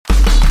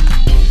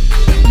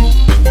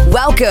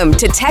Welcome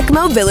to Tech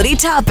Mobility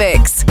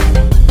Topics.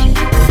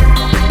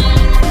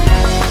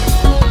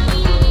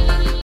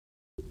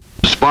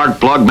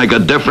 Spark plug make a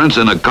difference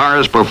in a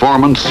car's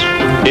performance?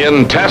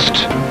 In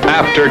test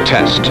after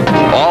test,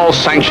 all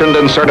sanctioned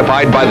and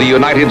certified by the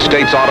United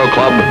States Auto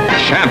Club,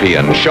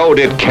 Champion showed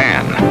it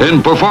can.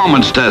 In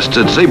performance tests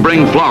at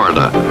Sebring,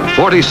 Florida,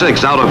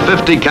 46 out of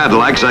 50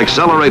 Cadillacs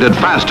accelerated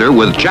faster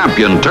with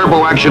Champion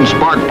turbo action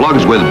spark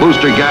plugs with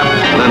booster gap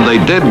than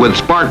they did with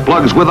spark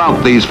plugs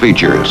without these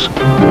features.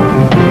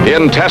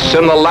 In tests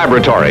in the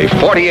laboratory,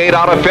 48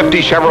 out of 50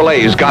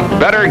 Chevrolets got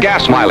better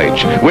gas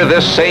mileage with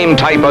this same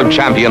type of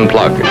Champion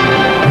plug.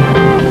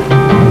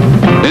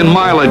 In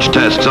mileage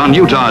tests on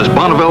Utah's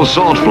Bonneville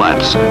Salt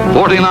Flats,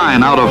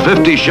 49 out of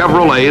 50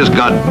 Chevrolets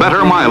got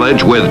better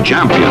mileage with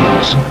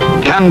Champions.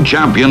 Can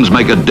Champions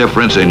make a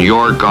difference in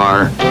your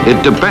car?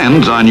 It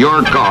depends on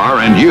your car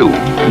and you.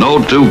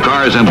 No two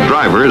cars and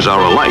drivers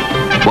are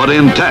alike. But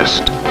in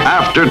test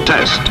after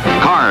test,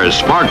 cars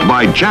sparked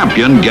by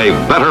Champion gave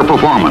better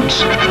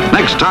performance.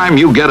 Next time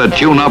you get a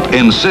tune-up,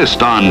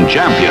 insist on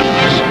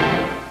Champions.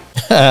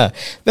 That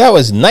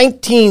was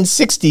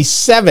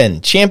 1967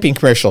 Champion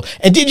commercial.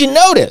 And did you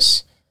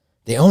notice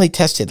they only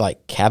tested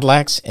like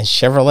Cadillacs and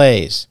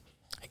Chevrolets?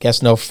 I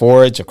guess no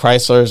Fords or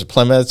Chryslers or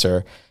Plymouths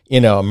or,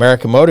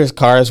 American Motors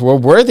cars were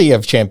worthy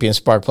of Champion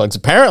spark plugs,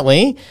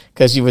 apparently,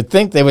 because you would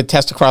think they would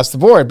test across the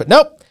board. But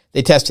nope,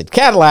 they tested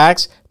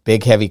Cadillacs,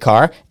 big heavy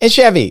car, and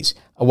Chevys,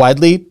 a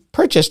widely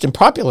purchased and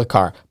popular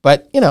car.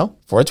 But,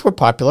 Fords were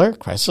popular,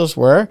 Chryslers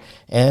were,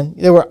 and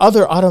there were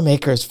other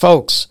automakers,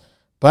 folks.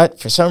 But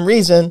for some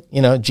reason,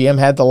 GM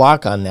had the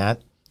lock on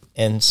that,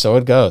 and so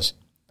it goes.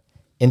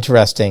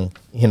 Interesting,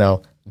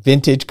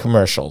 vintage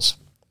commercials.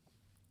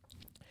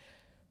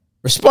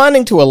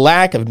 Responding to a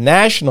lack of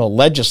national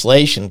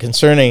legislation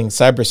concerning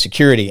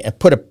cybersecurity, and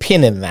put a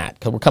pin in that,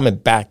 because we're coming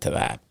back to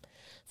that,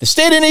 the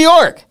state of New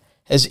York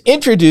has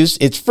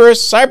introduced its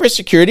first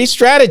cybersecurity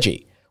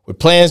strategy, with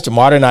plans to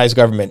modernize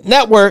government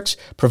networks,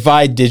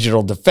 provide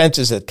digital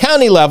defenses at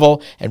county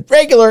level, and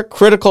regular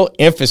critical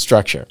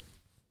infrastructure.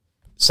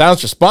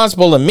 Sounds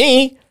responsible to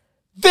me.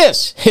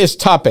 This is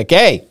topic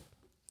A.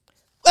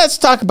 Let's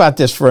talk about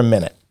this for a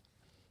minute.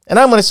 And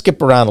I'm going to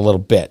skip around a little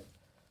bit.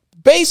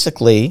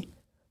 Basically,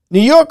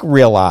 New York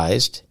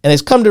realized and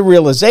has come to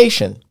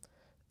realization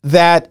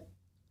that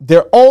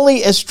they're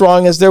only as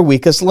strong as their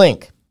weakest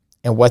link.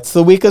 And what's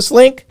the weakest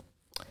link?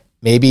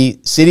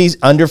 Maybe cities,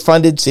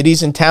 underfunded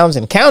cities and towns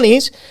and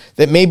counties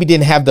that maybe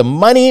didn't have the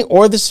money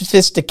or the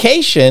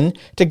sophistication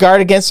to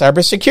guard against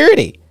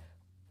cybersecurity.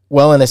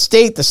 Well, in a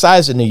state the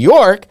size of New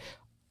York,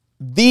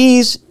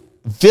 these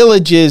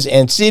villages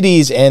and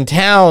cities and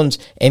towns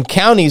and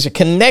counties are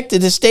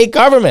connected to state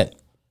government.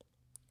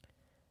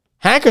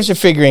 Hackers are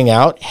figuring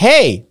out,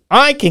 hey,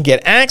 I can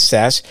get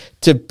access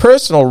to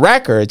personal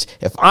records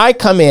if I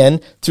come in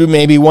through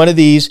maybe one of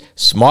these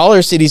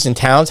smaller cities and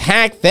towns,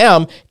 hack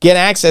them, get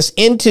access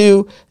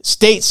into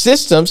state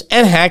systems,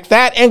 and hack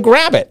that and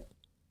grab it.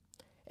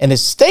 And the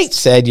state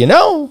said,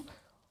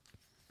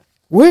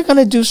 we're going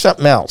to do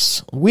something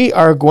else. We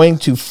are going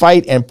to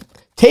fight and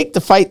take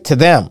the fight to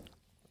them.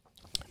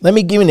 Let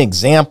me give you an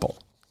example.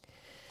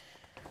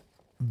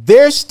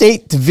 Their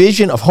state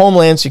division of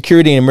Homeland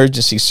Security and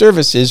Emergency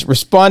Services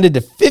responded to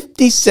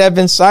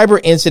 57 cyber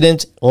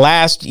incidents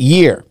last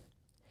year.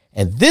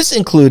 And this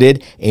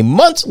included a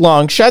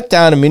months-long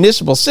shutdown of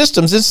municipal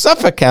systems in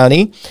Suffolk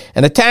County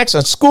and attacks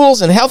on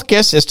schools and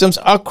healthcare systems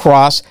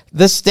across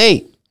the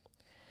state.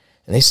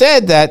 And they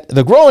said that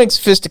the growing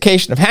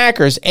sophistication of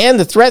hackers and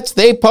the threats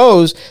they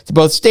pose to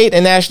both state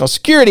and national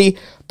security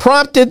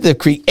prompted the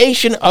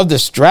creation of the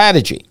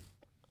strategy.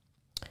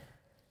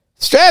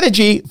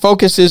 Strategy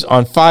focuses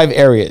on 5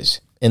 areas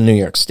in New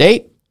York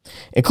State,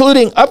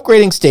 including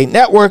upgrading state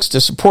networks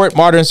to support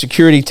modern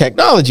security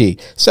technology,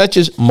 such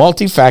as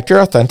multi-factor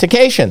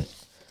authentication.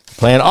 The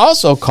plan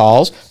also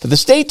calls for the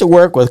state to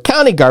work with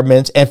county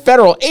governments and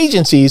federal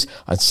agencies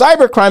on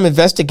cybercrime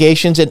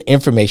investigations and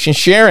information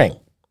sharing.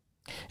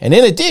 And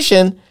in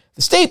addition,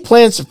 the state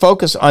plans to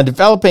focus on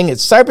developing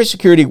its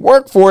cybersecurity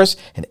workforce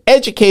and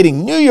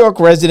educating New York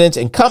residents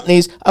and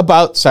companies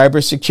about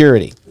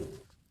cybersecurity.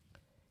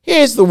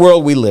 Here's the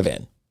world we live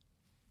in.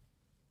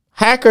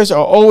 Hackers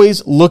are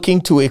always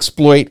looking to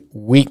exploit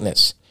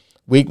weakness.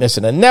 Weakness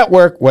in a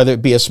network, whether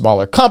it be a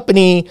smaller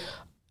company.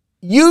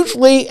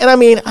 Usually,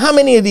 how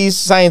many of these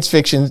science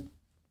fiction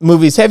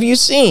movies have you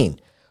seen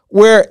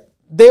where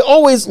they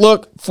always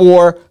look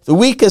for the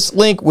weakest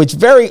link, which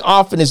very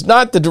often is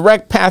not the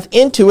direct path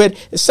into it,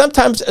 is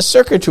sometimes a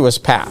circuitous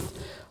path.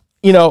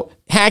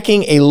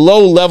 Hacking a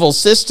low-level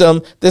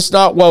system that's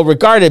not well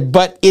regarded,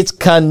 but it's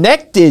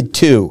connected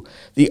to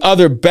the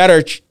other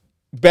better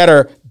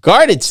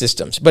guarded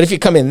systems. But if you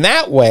come in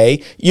that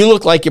way, you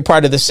look like you're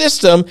part of the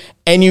system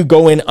and you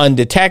go in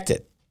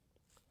undetected.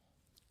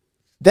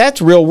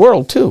 That's real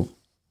world too.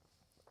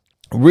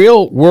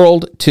 Real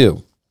world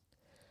too.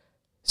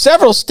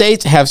 Several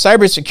states have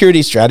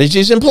cybersecurity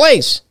strategies in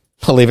place,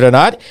 believe it or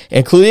not,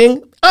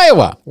 including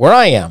Iowa, where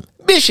I am,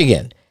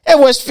 Michigan, and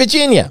West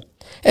Virginia.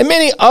 and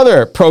many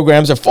other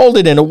programs are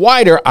folded into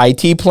wider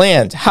IT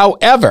plans.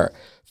 However,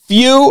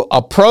 few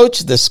approach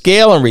the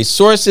scale and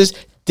resources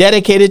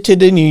dedicated to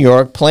the New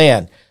York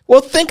plan.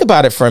 Well, think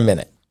about it for a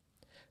minute.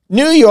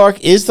 New York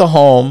is the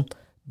home,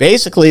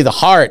 basically the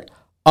heart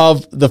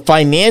of the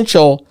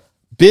financial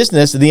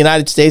business of the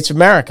United States of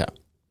America.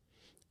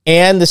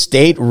 And the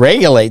state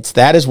regulates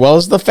that as well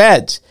as the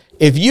feds.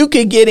 If you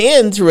could get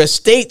in through a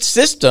state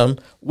system,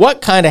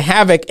 what kind of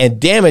havoc and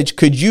damage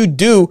could you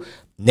do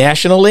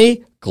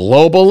nationally,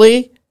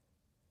 globally?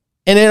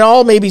 And it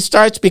all maybe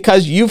starts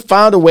because you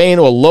found a way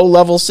into a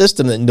low-level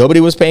system that nobody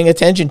was paying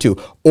attention to,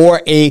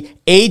 or a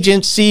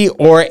agency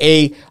or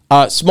a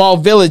small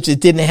village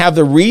that didn't have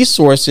the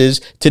resources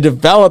to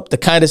develop the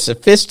kind of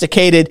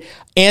sophisticated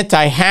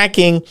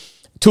anti-hacking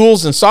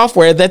tools and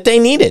software that they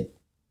needed.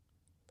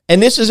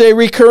 And this is a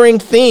recurring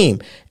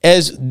theme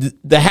as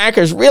the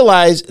hackers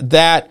realize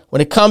that when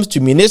it comes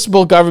to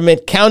municipal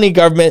government, county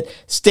government,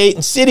 state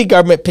and city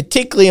government,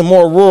 particularly in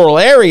more rural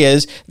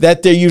areas,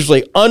 that they're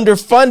usually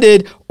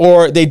underfunded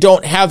or they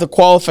don't have the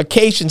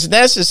qualifications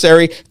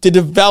necessary to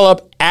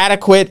develop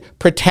adequate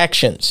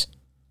protections.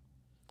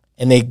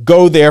 And they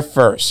go there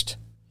first.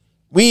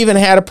 We even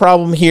had a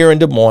problem here in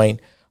Des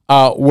Moines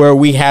where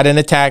we had an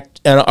attack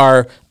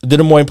on the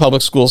Des Moines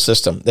public school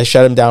system that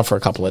shut them down for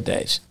a couple of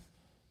days.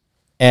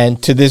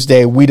 And to this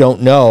day, we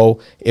don't know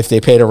if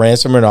they paid a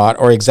ransom or not,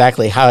 or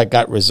exactly how it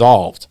got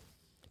resolved.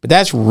 But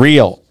that's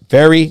real,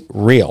 very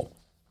real.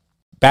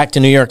 Back to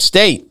New York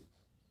State.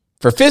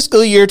 For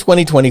fiscal year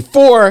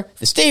 2024,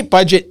 the state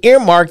budget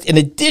earmarked an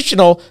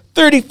additional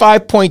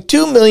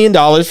 $35.2 million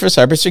for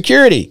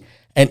cybersecurity,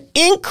 an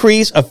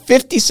increase of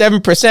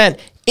 57%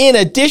 in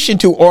addition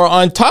to or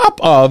on top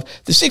of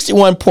the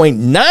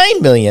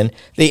 $61.9 million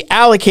they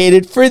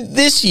allocated for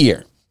this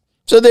year.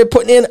 So they're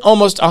putting in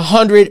almost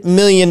 $100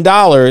 million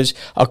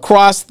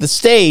across the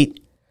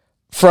state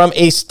from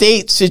a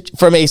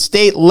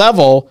state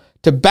level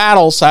to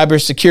battle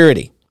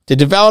cybersecurity, to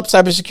develop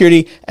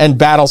cybersecurity and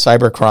battle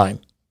cybercrime.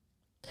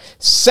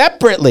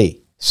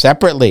 Separately,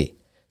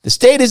 the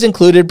state has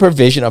included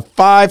provision of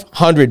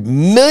 $500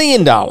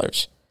 million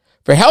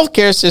for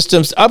healthcare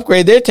systems to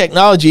upgrade their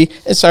technology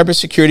and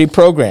cybersecurity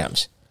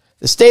programs.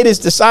 The state has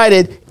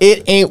decided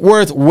it ain't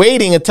worth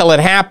waiting until it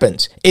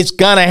happens. It's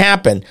going to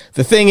happen.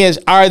 The thing is,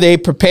 are they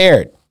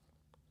prepared?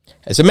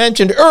 As I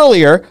mentioned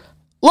earlier,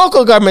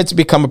 local governments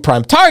become a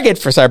prime target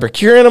for cyber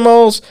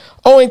criminals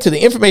owing to the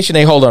information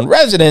they hold on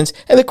residents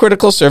and the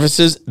critical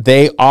services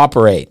they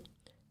operate.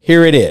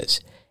 Here it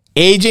is.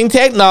 Aging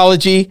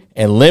technology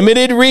and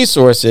limited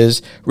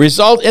resources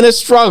result in a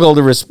struggle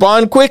to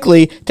respond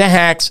quickly to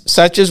hacks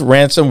such as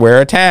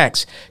ransomware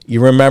attacks.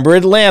 You remember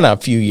Atlanta a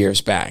few years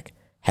back.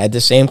 Had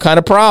the same kind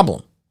of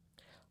problem.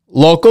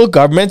 Local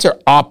governments are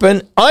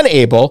often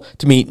unable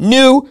to meet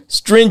new,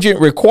 stringent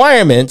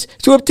requirements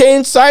to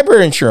obtain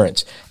cyber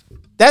insurance.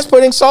 That's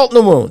putting salt in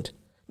the wound.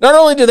 Not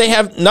only do they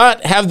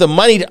not have the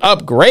money to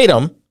upgrade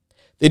them,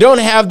 they don't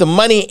have the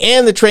money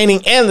and the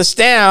training and the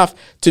staff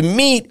to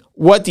meet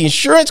what the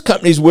insurance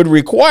companies would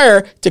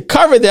require to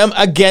cover them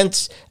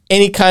against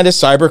any kind of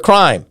cyber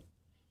crime.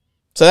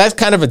 So that's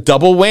kind of a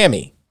double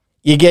whammy.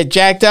 You get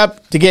jacked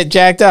up to get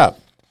jacked up.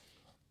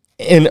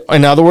 In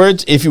other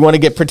words, if you want to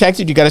get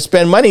protected, you got to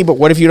spend money. But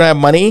what if you don't have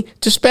money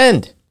to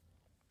spend?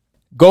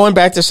 Going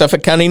back to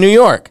Suffolk County, New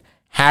York,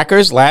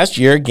 hackers last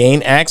year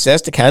gained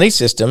access to county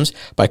systems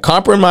by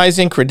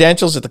compromising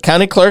credentials at the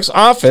county clerk's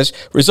office,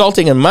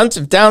 resulting in months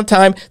of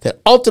downtime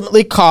that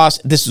ultimately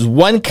cost, this is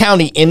one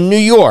county in New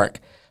York,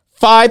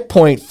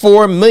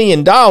 $5.4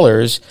 million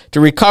to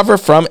recover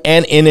from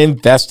and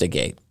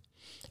investigate.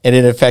 And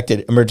it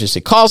affected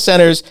emergency call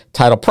centers,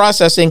 title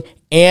processing,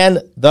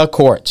 and the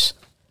courts.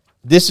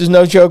 This is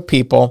no joke,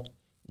 people.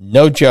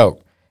 No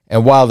joke.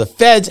 And while the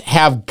feds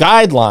have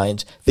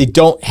guidelines, they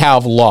don't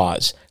have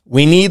laws.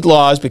 We need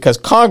laws because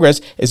Congress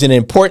is an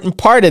important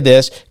part of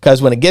this,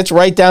 because when it gets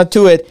right down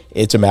to it,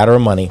 it's a matter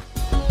of money.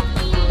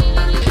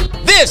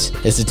 This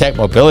is the Tech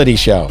Mobility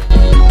Show.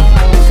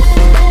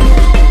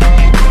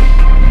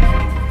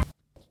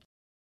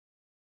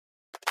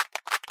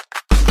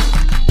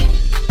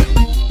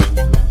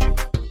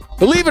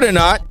 Believe it or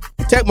not,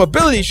 the Tech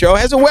Mobility Show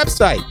has a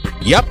website.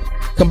 Yep.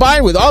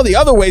 Combined with all the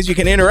other ways you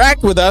can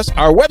interact with us,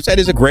 our website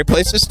is a great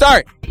place to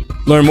start.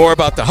 Learn more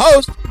about the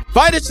host,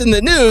 find us in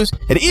the news,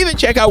 and even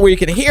check out where you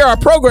can hear our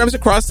programs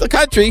across the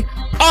country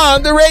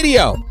on the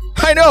radio.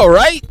 I know,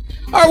 right?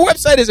 Our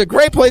website is a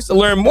great place to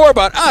learn more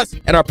about us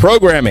and our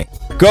programming.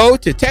 Go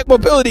to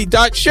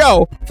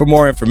techmobility.show for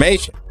more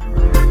information.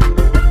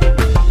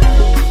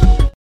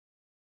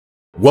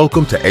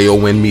 Welcome to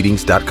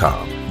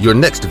AONmeetings.com, your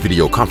next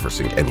video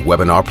conferencing and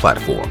webinar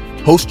platform.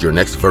 Host your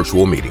next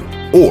virtual meeting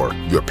or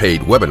your paid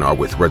webinar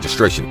with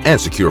registration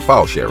and secure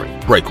file sharing,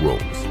 break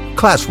rooms,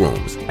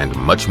 classrooms, and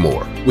much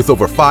more. With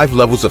over 5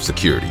 levels of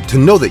security to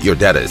know that your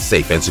data is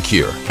safe and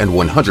secure and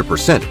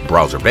 100%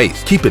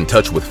 browser-based. Keep in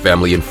touch with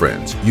family and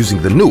friends using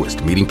the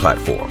newest meeting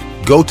platform.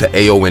 Go to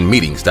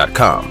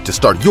AONmeetings.com to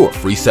start your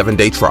free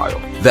 7-day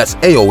trial. That's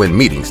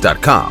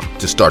AONmeetings.com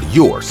to start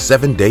your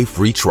 7-day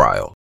free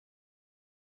trial.